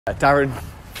Darren,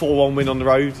 4-1 win on the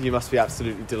road, you must be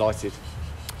absolutely delighted.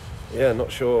 Yeah,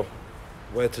 not sure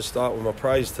where to start with my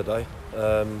praise today.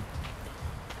 So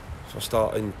I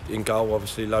start in goal,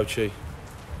 obviously Lochi,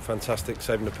 fantastic,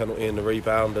 saving the penalty and the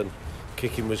rebound, and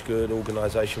kicking was good,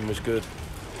 organisation was good.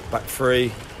 Back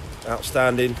three,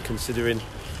 outstanding considering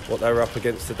what they were up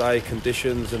against today,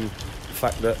 conditions and the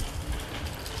fact that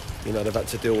they've had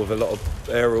to deal with a lot of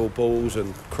aerial balls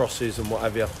and crosses and what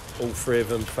have you. All three of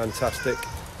them fantastic.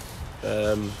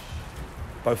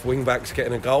 Both wing backs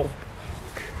getting a goal.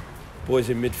 Boys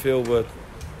in midfield were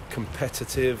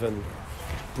competitive and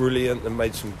brilliant and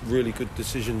made some really good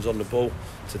decisions on the ball.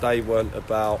 Today weren't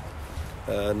about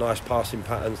nice passing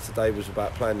patterns. Today was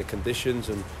about playing the conditions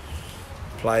and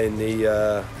playing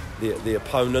the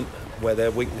opponent where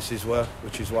their weaknesses were,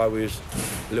 which is why we was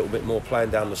a little bit more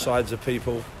playing down the sides of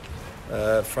people.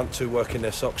 Front two working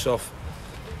their socks off.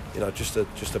 Just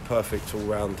a perfect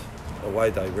all-round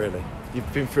away day, really.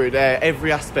 You've been through it there,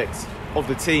 every aspect of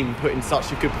the team put in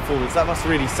such a good performance. That must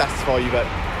really satisfy you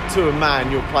that to a man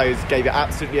your players gave it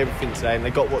absolutely everything today and they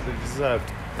got what they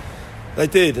deserved. They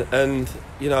did, and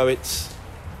you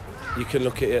can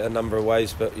look at it a number of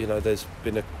ways, but there's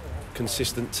been a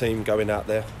consistent team going out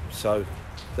there, so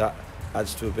that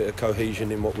adds to a bit of cohesion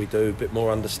in what we do, a bit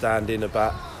more understanding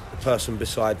about the person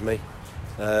beside me.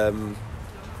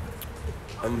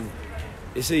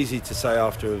 It's easy to say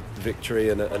after a victory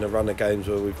and a run of games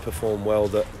where we've performed well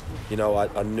that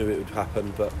I knew it would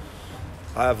happen, but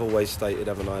I have always stated,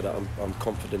 haven't I, that I'm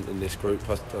confident in this group.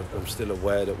 I'm still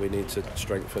aware that we need to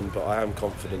strengthen, but I am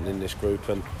confident in this group,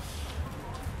 and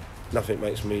nothing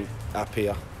makes me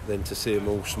happier than to see them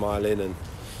all smiling and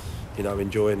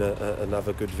enjoying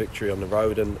another good victory on the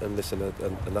road. And listen,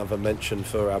 another mention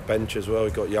for our bench as well.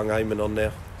 We've got young Eamon on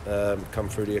there, come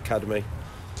through the academy.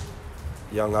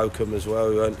 Young Oakham as well,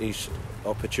 who earned his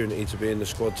opportunity to be in the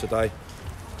squad today,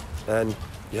 and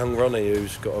young Ronnie,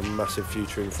 who's got a massive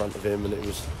future in front of him, and it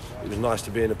was nice to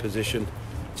be in a position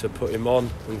to put him on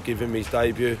and give him his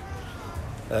debut,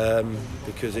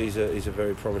 because he's a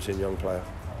very promising young player.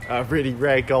 A really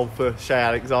rare goal for Shea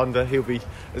Alexander. He'll be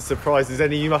as surprised as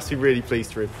any. You must be really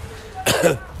pleased for him.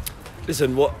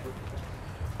 Listen,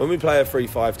 when we play a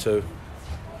 3-5-2,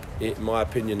 my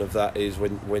opinion of that is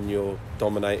when you're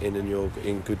dominating and you're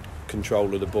in good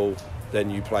control of the ball,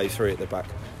 then you play three at the back.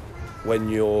 When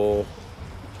you're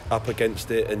up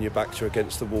against it and your backs are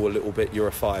against the wall a little bit, you're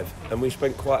a 5. And we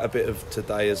spent quite a bit of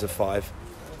today as a 5,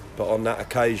 but on that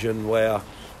occasion where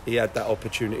he had that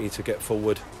opportunity to get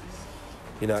forward,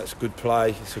 it's good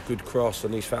play, it's a good cross,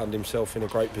 and he's found himself in a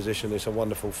great position. It's a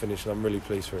wonderful finish, and I'm really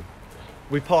pleased for him.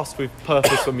 We passed with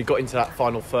purpose when we got into that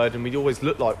final third, and we always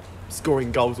looked like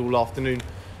scoring goals all afternoon.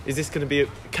 Is this going to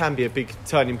can be a big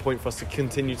turning point for us to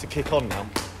continue to kick on now?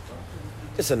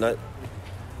 Listen,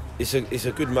 it's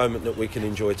a good moment that we can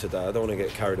enjoy today. I don't want to get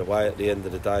carried away. At the end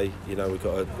of the day, we've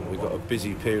got a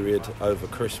busy period over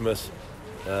Christmas.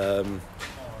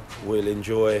 We'll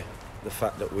enjoy the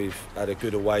fact that we've had a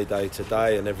good away day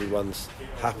today and everyone's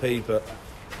happy, but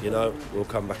we'll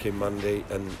come back in Monday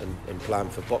and plan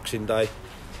for Boxing Day.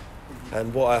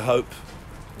 And what I hope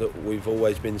that we've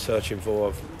always been searching for,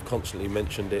 I've constantly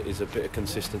mentioned it, is a bit of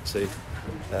consistency,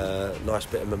 nice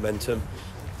bit of momentum,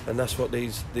 and that's what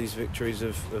these victories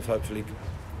have hopefully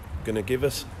going to give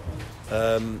us.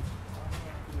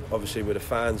 Obviously with the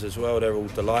fans as well, they're all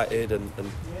delighted and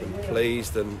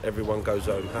pleased, and everyone goes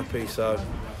home happy. So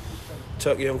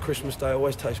turkey on Christmas Day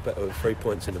always tastes better with 3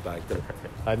 points in the bag, doesn't it?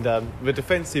 And the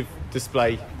defensive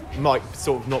display might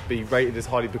sort of not be rated as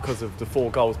highly because of the 4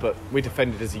 goals, but we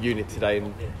defended as a unit today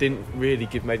and didn't really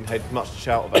give Maidenhead much to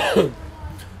shout about.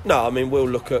 No, I mean we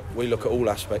look at all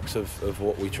aspects of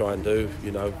what we try and do.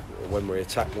 When we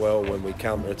attack well, when we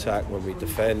counter-attack, when we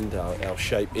defend, our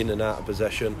shape in and out of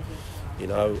possession.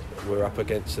 We're up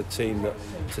against a team that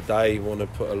today want to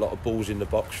put a lot of balls in the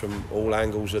box from all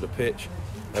angles of the pitch.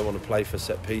 They want to play for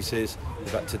set pieces.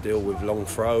 They've had to deal with long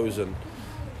throws, and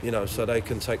so they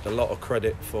can take a lot of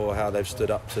credit for how they've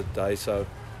stood up today. So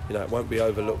it won't be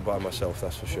overlooked by myself,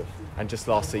 that's for sure. And just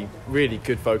lastly, really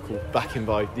good vocal backing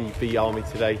by the B Army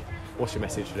today. What's your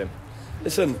message for them?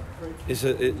 Listen,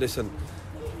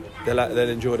 they'll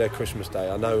enjoy their Christmas Day.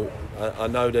 I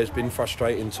know there's been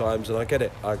frustrating times, and I get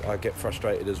it. I get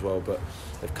frustrated as well, but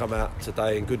they've come out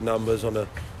today in good numbers on a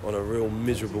real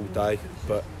miserable day,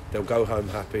 but they'll go home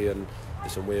happy. And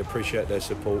listen, we appreciate their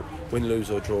support, win,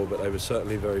 lose or draw, but they were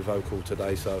certainly very vocal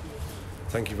today. So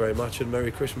thank you very much, and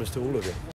Merry Christmas to all of you.